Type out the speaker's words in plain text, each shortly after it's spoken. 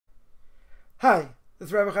Hi, this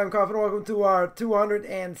is Rabbi Chaim Kaufman. Welcome to our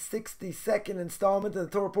 262nd installment of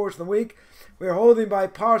the Torah portion of the week. We are holding by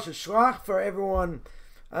Parshas Shelach for everyone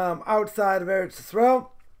outside of Eretz Yisrael.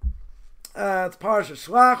 It's Parshas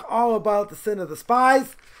Shelach, all about the sin of the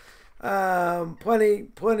spies.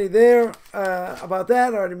 Plenty there about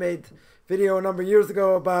that. I already made a video a number of years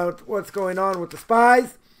ago about what's going on with the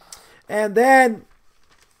spies. And then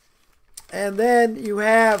you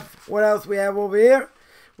have, what else we have over here?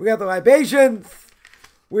 We got the libations.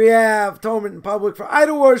 We have atonement in public for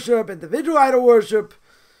idol worship, individual idol worship,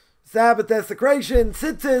 Sabbath desecration,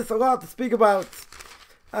 tzitzis, a lot to speak about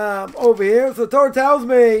over here. So Torah tells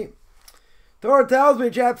me,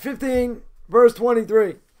 chapter 15, verse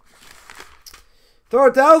 23.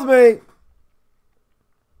 Torah tells me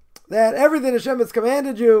that everything Hashem has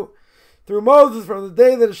commanded you through Moses from the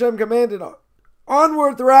day that Hashem commanded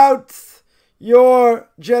onward throughout your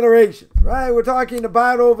generations, right? We're talking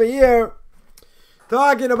about over here,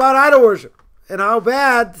 idol worship and how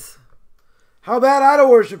bad idol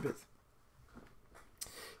worship is.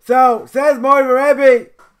 So says Moiv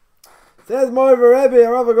Rebbe,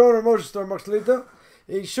 Rav Goner Moshe Stor Machshlita,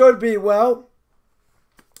 he should be well,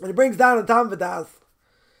 and he brings down a Tam V'das,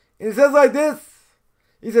 and he says like this.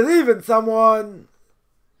 He says even someone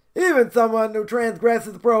who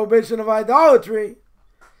transgresses the prohibition of idolatry,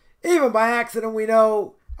 even by accident, we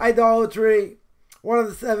know idolatry, one of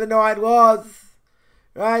the 7 no-id laws,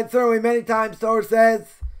 right? Certainly many times Torah says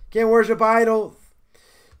can't worship idols.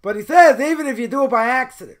 But he says even if you do it by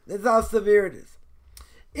accident, this is how severe it is.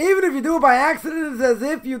 Even if you do it by accident, it's as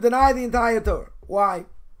if you deny the entire Torah. Why?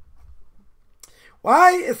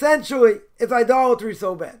 Why, essentially, is idolatry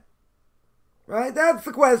so bad? Right? That's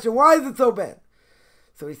the question. Why is it so bad?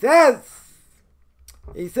 So he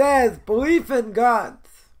says, belief in God.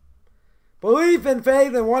 Belief and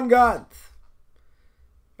faith in one God,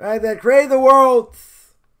 right, that created the world,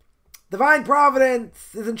 divine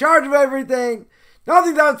providence, is in charge of everything.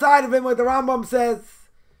 Nothing's outside of him, like the Rambam says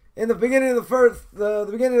in the beginning of the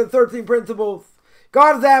beginning of the 13 principles.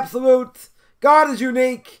 God is absolute. God is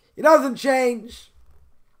unique. He doesn't change.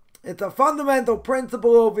 It's a fundamental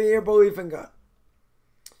principle over here, belief in God.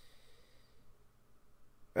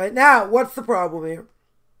 Right now, what's the problem here?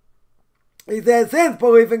 He says, since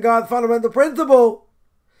belief in God's fundamental principle,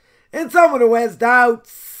 and someone who has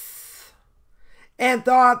doubts and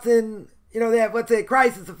thoughts in, they have, let's say, a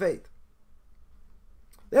crisis of faith.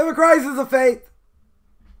 They have a crisis of faith.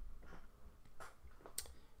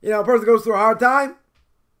 A person goes through a hard time.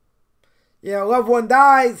 A loved one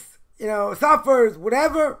dies, suffers,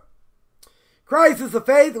 whatever. Crisis of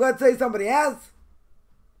faith, let's say somebody has.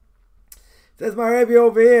 Says my Rebbe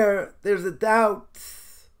over here, there's a doubt.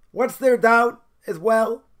 What's their doubt as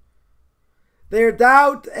well? Their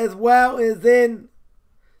doubt as well is in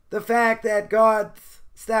the fact that God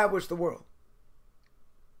established the world.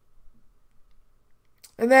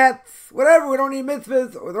 And that's whatever, we don't need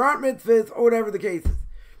mitzvahs, or there aren't mitzvahs, or whatever the case is.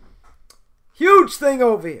 Huge thing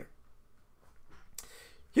over here.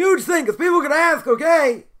 Huge thing, because people can ask,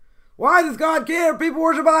 okay, why does God care if people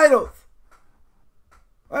worship idols?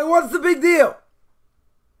 Like, what's the big deal?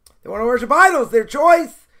 They want to worship idols, their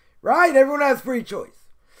choice. Right? Everyone has free choice.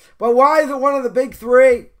 But why is it one of the big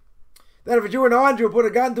 3 that if a Jew or non-Jew put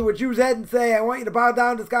a gun to a Jew's head and say, I want you to bow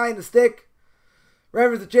down to this guy in the stick,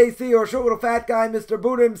 whether it's a JC or a short little fat guy, Mr.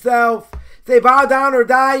 Buddha himself, say bow down or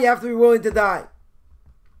die, you have to be willing to die.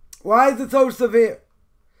 Why is it so severe?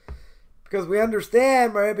 Because we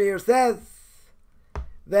understand, my Rebbe here says,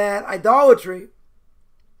 that idolatry,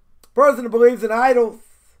 a person who believes in idols,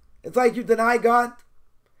 it's like you deny God.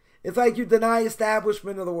 It's like you deny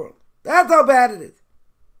establishment of the world. That's how bad it is.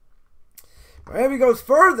 Rebbe goes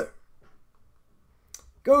further.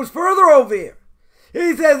 Goes further over here.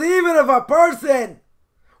 He says even if a person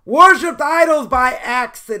worshipped idols by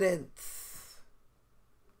accident.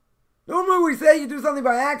 Normally we say you do something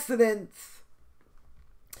by accident,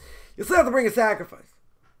 you still have to bring a sacrifice.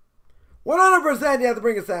 100% you have to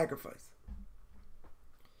bring a sacrifice.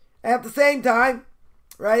 At the same time,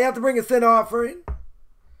 right, you have to bring a sin offering.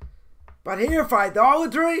 But here for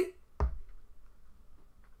idolatry,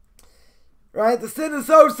 right, the sin is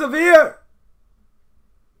so severe.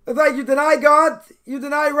 It's like you deny God, you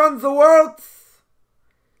deny runs the world,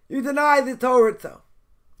 you deny the Torah itself.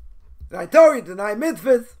 You deny Torah, you deny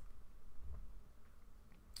mitzvahs.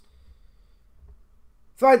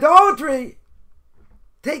 So idolatry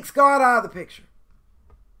takes God out of the picture.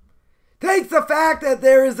 Takes the fact that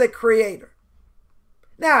there is a creator.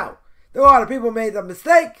 Now, there are a lot of people who made a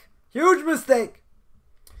mistake. Huge mistake.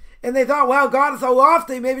 And they thought, well, God is so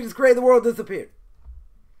lofty, maybe just create the world disappeared.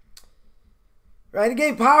 Right? He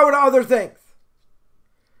gave power to other things.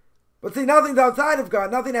 But see, nothing's outside of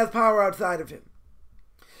God. Nothing has power outside of him.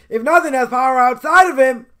 If nothing has power outside of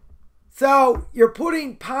him, so you're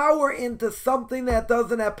putting power into something that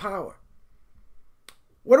doesn't have power.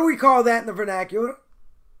 What do we call that in the vernacular?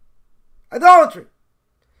 Idolatry.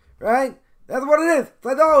 Right? That's what it is. It's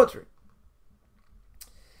idolatry.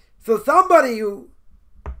 So somebody who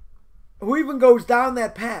even goes down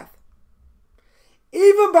that path,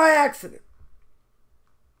 even by accident,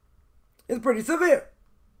 is pretty severe.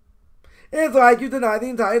 It's like you deny the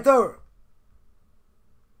entire Torah.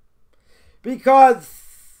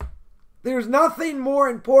 Because there's nothing more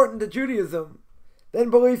important to Judaism than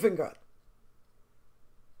belief in God.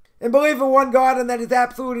 And belief in one God and that it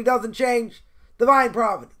absolutely doesn't change. Divine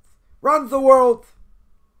providence. Runs the world.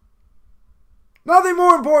 Nothing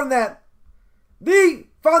more important than that. The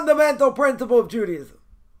fundamental principle of Judaism.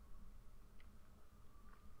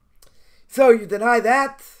 So you deny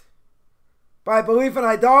that by belief in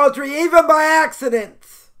idolatry, even by accident.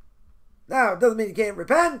 Now, it doesn't mean you can't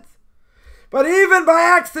repent, but even by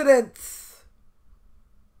accident,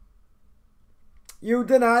 you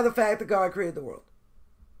deny the fact that God created the world.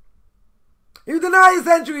 You deny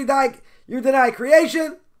essentially, you deny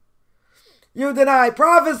creation, you deny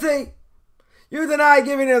prophecy, you deny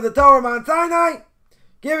giving of the Torah Mount Sinai,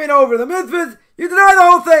 giving over the mitzvahs, you deny the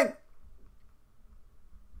whole thing.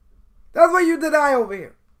 That's what you deny over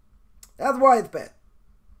here. That's why it's bad.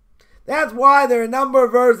 That's why there are a number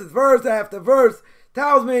of verses, verse after verse,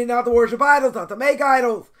 tells me not to worship idols, not to make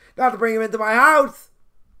idols, not to bring them into my house.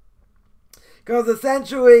 Because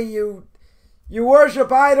essentially you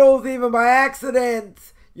worship idols even by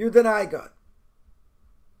accident, you deny God.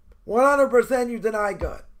 100% you deny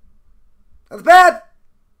God. That's bad.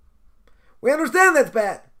 We understand that's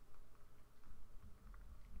bad.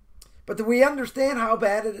 But do we understand how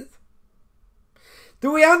bad it is?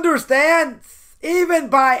 Do we understand, even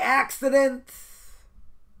by accident,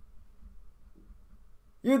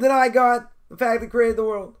 you deny God, the fact that He created the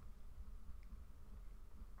world?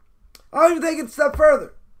 I'll even take it a step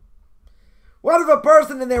further. What if a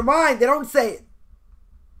person in their mind, they don't say it.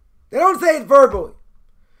 They don't say it verbally.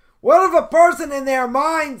 What if a person in their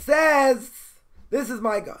mind says, this is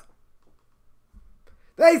my God?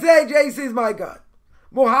 They say, JC is my God.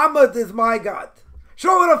 Muhammad is my God.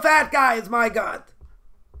 Showing a fat guy is my God.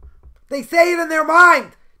 They say it in their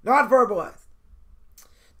mind, not verbalized.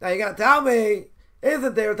 Now you gotta tell me,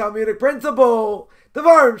 isn't there a Talmudic principle?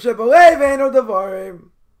 Devarim shebalev eino devarim.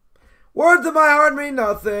 Words in my heart mean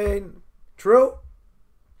nothing. True?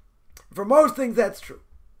 For most things that's true.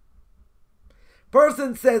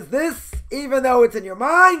 Person says this, even though it's in your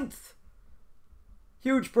mind,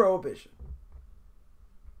 huge prohibition.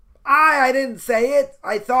 I didn't say it,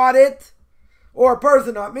 I thought it. Or a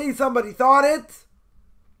person, not me, somebody thought it.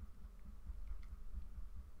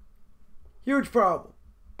 Huge problem.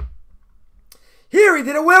 Here he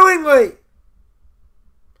did it willingly.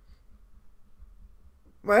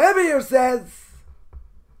 My Rebbe here says,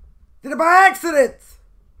 did it by accident.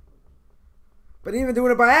 But even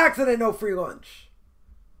doing it by accident, no free lunch.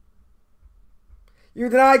 You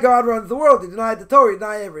deny God runs the world. You deny the Torah. You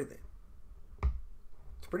deny everything.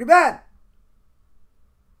 It's pretty bad.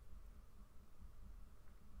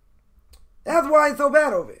 That's why it's so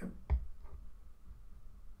bad over here.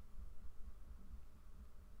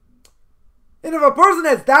 And if a person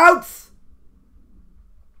has doubts,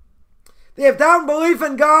 they have doubt and belief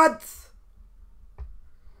in God,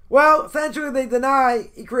 well, essentially they deny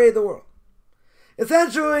He created the world.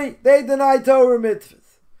 Essentially, they deny Torah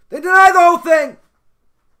mitzvahs. They deny the whole thing.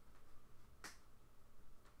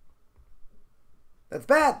 That's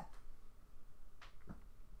bad.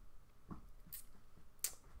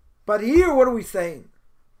 But here, what are we saying?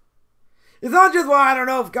 It's not just, well, I don't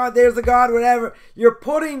know if God, there's a God, whatever. You're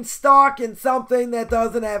putting stock in something that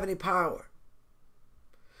doesn't have any power.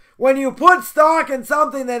 When you put stock in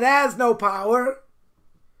something that has no power,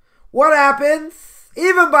 what happens?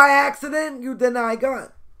 Even by accident, you deny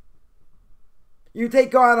God. You take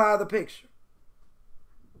God out of the picture.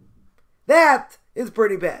 That is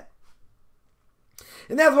pretty bad.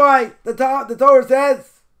 And that's why the Torah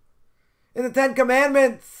says in the Ten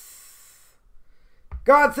Commandments,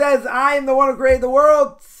 God says, I am the one who created the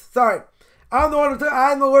world. Sorry. I am the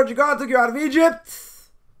Lord your God who took you out of Egypt.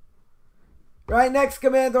 Right? Next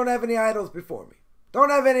command, don't have any idols before me. Don't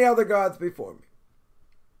have any other gods before me.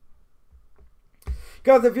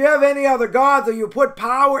 Because if you have any other gods or you put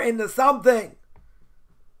power into something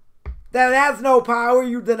that has no power,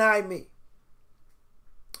 you deny me.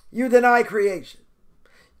 You deny creation.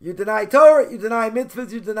 You deny Torah, you deny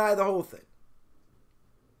mitzvahs, you deny the whole thing.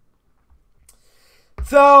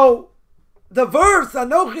 So, the verse,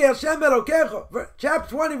 Anochi Hashem Elokecha, chapter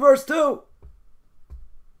 20, verse 2,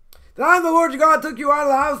 that I am the Lord your God, took you out of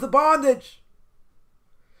the house of bondage,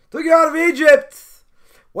 took you out of Egypt.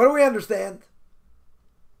 What do we understand?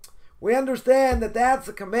 We understand that that's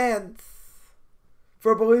a command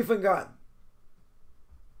for belief in God.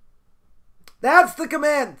 That's the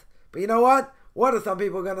command. But you know what? What are some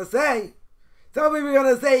people going to say? Some people are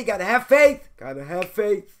going to say, you got to have faith. Got to have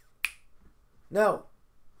faith. No.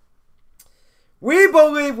 We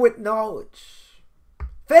believe with knowledge.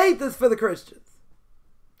 Faith is for the Christians.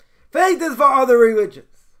 Faith is for other religions.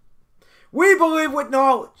 We believe with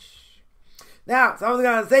knowledge. Now, someone's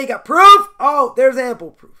going to say, you got proof? Oh, there's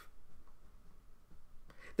ample proof.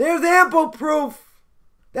 There's ample proof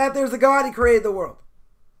that there's a God who created the world.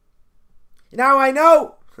 Now I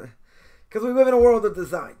know, because we live in a world of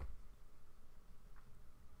design.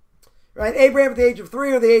 Right? Abraham at the age of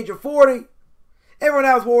 3 or the age of 40. Everyone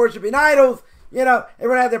else was worshiping idols. You know,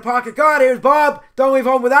 everyone had their pocket God. Here's Bob. Don't leave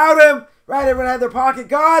home without him. Right? Everyone had their pocket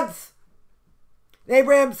gods. And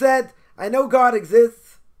Abraham said, I know God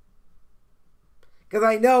exists. Because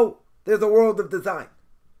I know there's a world of design.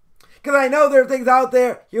 Because I know there are things out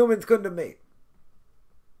there humans couldn't have made.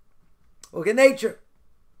 Look at nature.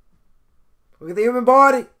 Look at the human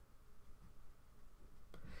body.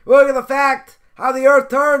 Look at the fact how the earth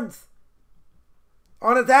turns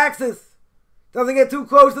on its axis. Doesn't get too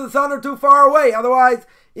close to the sun or too far away. Otherwise,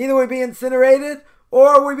 either we'd be incinerated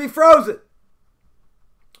or we'd be frozen.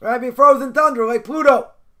 Right? Be frozen tundra like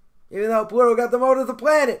Pluto. Even though Pluto got the mode as a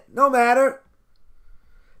planet. No matter.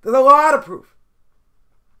 There's a lot of proof.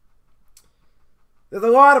 There's a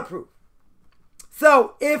lot of proof.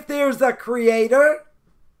 So, if there's a creator,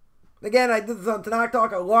 again, I did this on Tanakh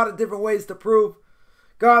Talk, a lot of different ways to prove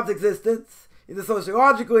God's existence, either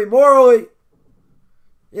sociologically, morally.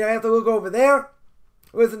 You have to look over there,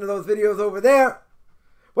 listen to those videos over there.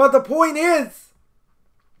 But the point is,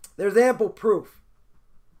 there's ample proof.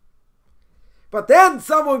 But then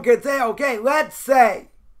someone could say, okay, let's say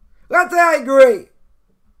I agree.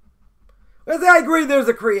 Let's say I agree there's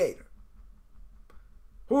a creator.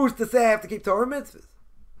 Who's to say I have to keep Torah mitzvahs?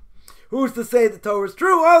 Who's to say the Torah is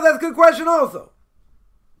true? Oh, that's a good question also.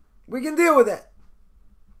 We can deal with that.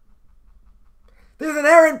 There's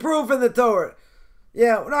inherent proof in the Torah.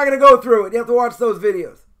 Yeah, we're not going to go through it. You have to watch those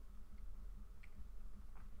videos.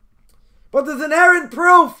 But there's inherent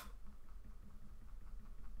proof.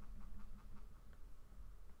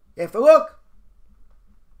 You have to look.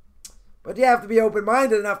 But you have to be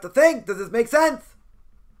open-minded enough to think, does this make sense?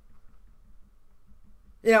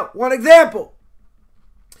 You know, one example.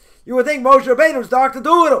 You would think Moshe Rabbeinu's Dr.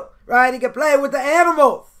 Doolittle, right? He could play with the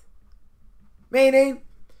animals. Meaning,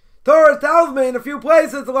 Torah tells me in a few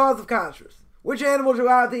places the laws of kashrus. Which animals you're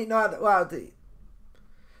allowed to eat, not allowed to eat.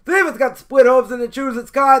 So if it's got split hooves and it chews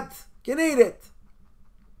its cuts, you can eat it.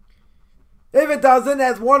 If it doesn't,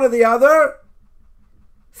 has one or the other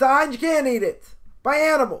signs, you can't eat it. By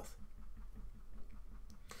animals.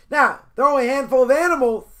 Now, there are only a handful of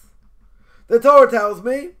animals, the Torah tells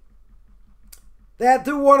me, that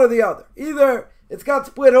do one or the other. Either it's got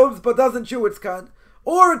split hooves but doesn't chew its cud,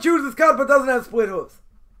 or it chews its cud but doesn't have split hooves.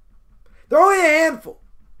 There are only a handful.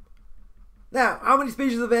 Now, how many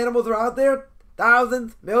species of animals are out there?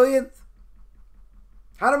 Thousands? Millions?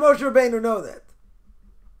 How did Moshe Rabbeinu know that?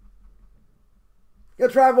 You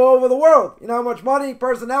gotta travel all over the world. You know how much money,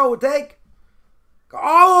 personnel would take? Go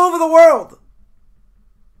all over the world.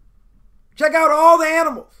 Check out all the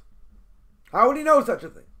animals. How would he know such a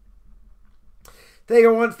thing? Take it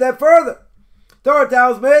one step further. Torah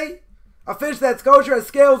tells me a fish that's kosher has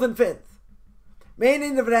scales and fins.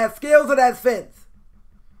 Meaning if it has scales, it has fins.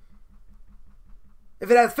 If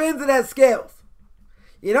it has fins, it has scales.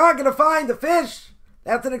 You're not going to find a fish,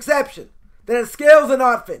 that's an exception, that has scales and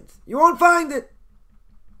not fins. You won't find it.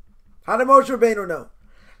 How did Moshe Rabbeinu know?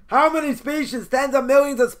 How many species, tens of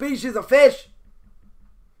millions of species of fish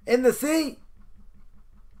in the sea?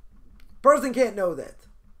 Person can't know that.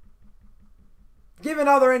 Given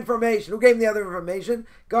other information. Who gave him the other information?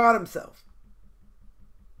 God himself.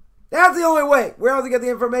 That's the only way. Where else to get the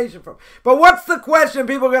information from? But what's the question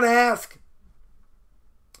people are going to ask?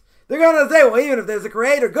 They're going to say, well, even if there's a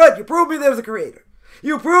creator, good, you prove me there's a creator.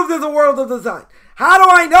 You prove there's a world of design. How do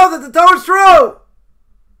I know that the Torah is true?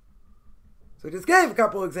 So we just gave a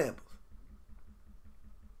couple examples.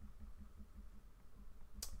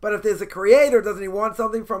 But if there's a creator, doesn't he want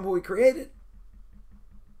something from who he created?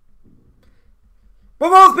 But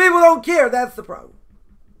most people don't care. That's the problem.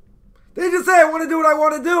 They just say, I want to do what I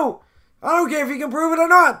want to do. I don't care if you can prove it or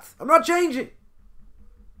not. I'm not changing.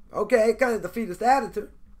 Okay, kind of defeatist attitude.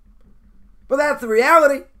 But that's the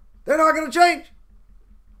reality. They're not going to change.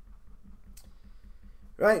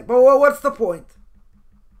 Right? But what's the point?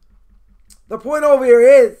 The point over here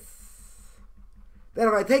is that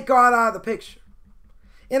if I take God out of the picture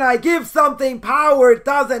and I give something power it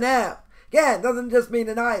doesn't have, again, it doesn't just mean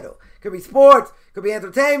an idol. It could be sports, it could be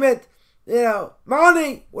entertainment,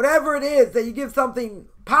 money, whatever it is that you give something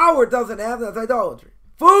power it doesn't have, that's idolatry.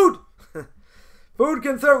 Food! Food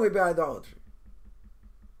can certainly be idolatry.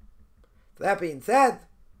 That being said,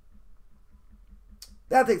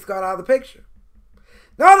 that takes God out of the picture.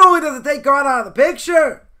 Not only does it take God out of the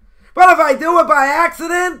picture, but if I do it by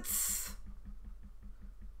accident,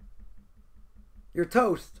 you're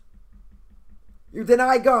toast. You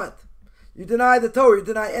deny God. You deny the Torah. You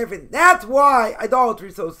deny everything. That's why idolatry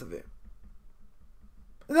is so severe.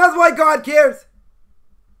 And that's why God cares.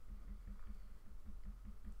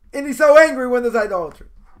 And he's so angry when there's idolatry.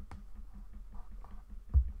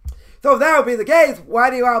 So if that would be the case, why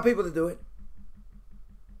do you allow people to do it?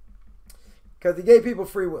 Because he gave people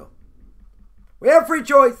free will. We have free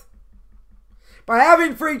choice. By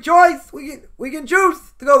having free choice, we can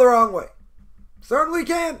choose to go the wrong way. Certainly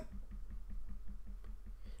can.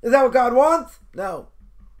 Is that what God wants? No.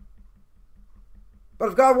 But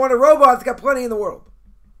if God wanted robots, he's got plenty in the world.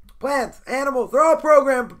 Plants, animals, they're all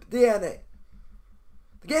programmed DNA.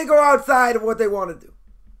 They can't go outside of what they want to do.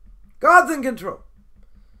 God's in control.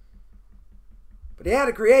 But he had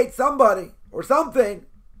to create somebody or something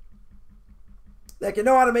that can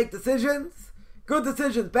know how to make decisions, good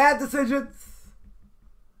decisions, bad decisions,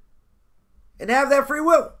 and have that free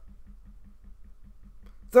will.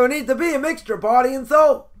 So it needs to be a mixture, body and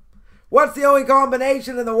soul. What's the only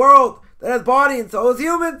combination in the world that has body and soul? Is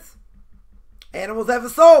humans. Animals have a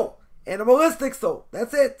soul, animalistic soul.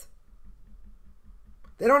 That's it.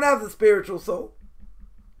 They don't have the spiritual soul.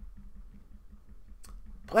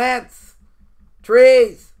 Plants,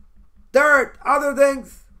 trees, dirt, other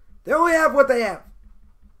things, they only have what they have.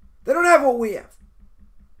 They don't have what we have.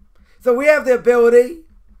 So we have the ability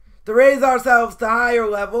to raise ourselves to higher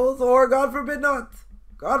levels, or God forbid not.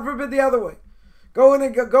 God forbid the other way. Go in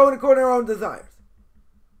according to our own desires.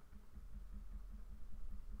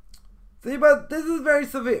 See, but this is very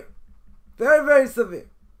severe. Very, very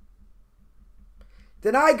severe.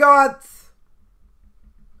 Deny God,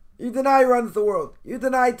 you deny he runs the world. You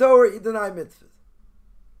deny Torah, you deny mitzvahs.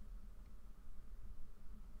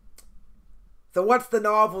 So what's the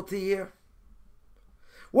novelty here?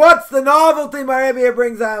 What's the novelty my Rebbe here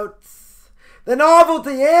brings out? The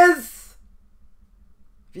novelty is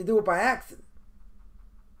if you do it by accident.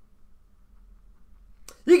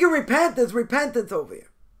 You can repent. There's repentance over here.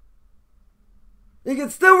 You can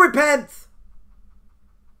still repent.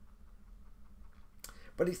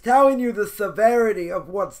 But he's telling you the severity of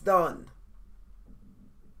what's done.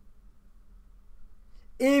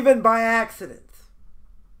 Even by accident.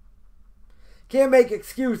 Can't make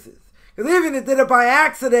excuses. Because even if you did it by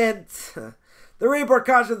accident, the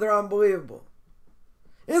repercussions are unbelievable.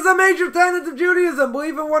 It's a major tenet of Judaism.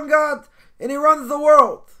 Believe in one God, and he runs the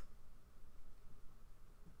world.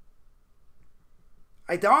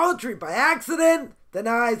 Idolatry by accident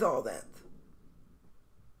denies all that.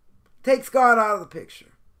 Takes God out of the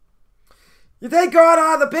picture. You take God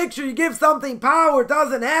out of the picture, you give something power it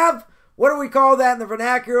doesn't have. What do we call that in the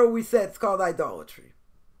vernacular? We said it's called idolatry.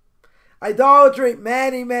 Idolatry,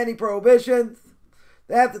 many, many prohibitions.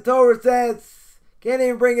 That the Torah says, can't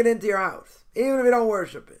even bring it into your house, even if you don't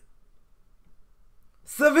worship it.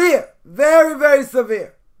 Severe. Very, very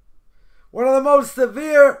severe. One of the most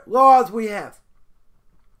severe laws we have.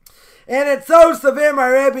 And it's so severe, my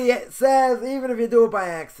Rebbe says, even if you do it by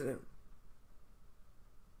accident.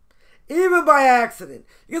 Even by accident.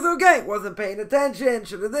 Because, okay, wasn't paying attention,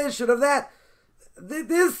 should have this, should have that.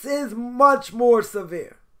 This is much more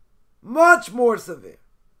severe. Much more severe.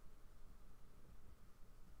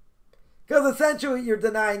 Because essentially you're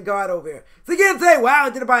denying God over here. So you can't say, wow, I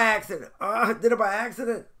did it by accident. I did it by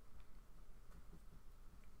accident.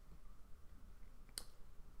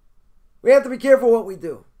 We have to be careful what we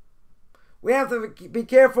do. We have to be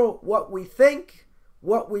careful what we think,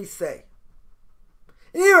 what we say.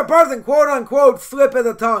 And even a person, quote unquote, slip of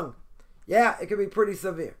the tongue. Yeah, it can be pretty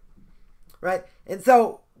severe. Right? And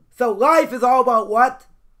so life is all about what?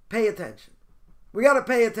 Pay attention. We got to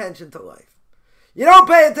pay attention to life. You don't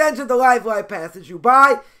pay attention to life, life passes you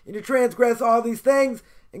by, and you transgress all these things,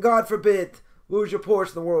 and God forbid, lose your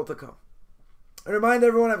portion in the world to come. I remind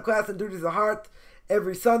everyone I have class on duties of the heart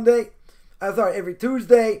every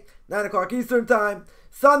Tuesday, 9 o'clock Eastern Time.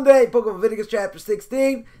 Sunday, Book of Leviticus chapter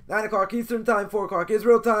 16, 9 o'clock Eastern Time, 4 o'clock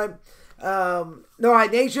Israel Time. No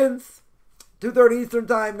Hide Nations, 2:30 Eastern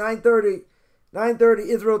Time, 9:30 9:30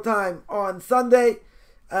 Israel time on Sunday.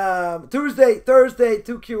 Tuesday, Thursday,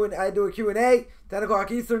 I do a Q&A, 10 o'clock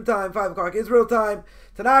Eastern time, 5 o'clock Israel time.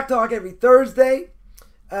 Tanakh Talk every Thursday,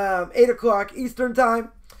 8 o'clock Eastern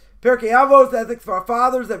time. Pirkei Avos, Ethics for Our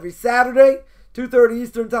Fathers, every Saturday, 2:30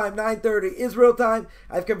 Eastern time, 9:30 Israel time.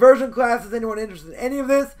 I have conversion classes. Anyone interested in any of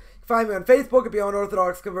this, find me on Facebook at Beyond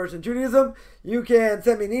Orthodox Conversion Judaism. You can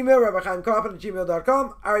send me an email,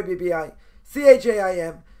 rabbichaimkaufman@gmail.com,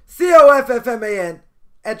 RABBICHAIMCOFFMAN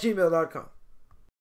 @gmail.com.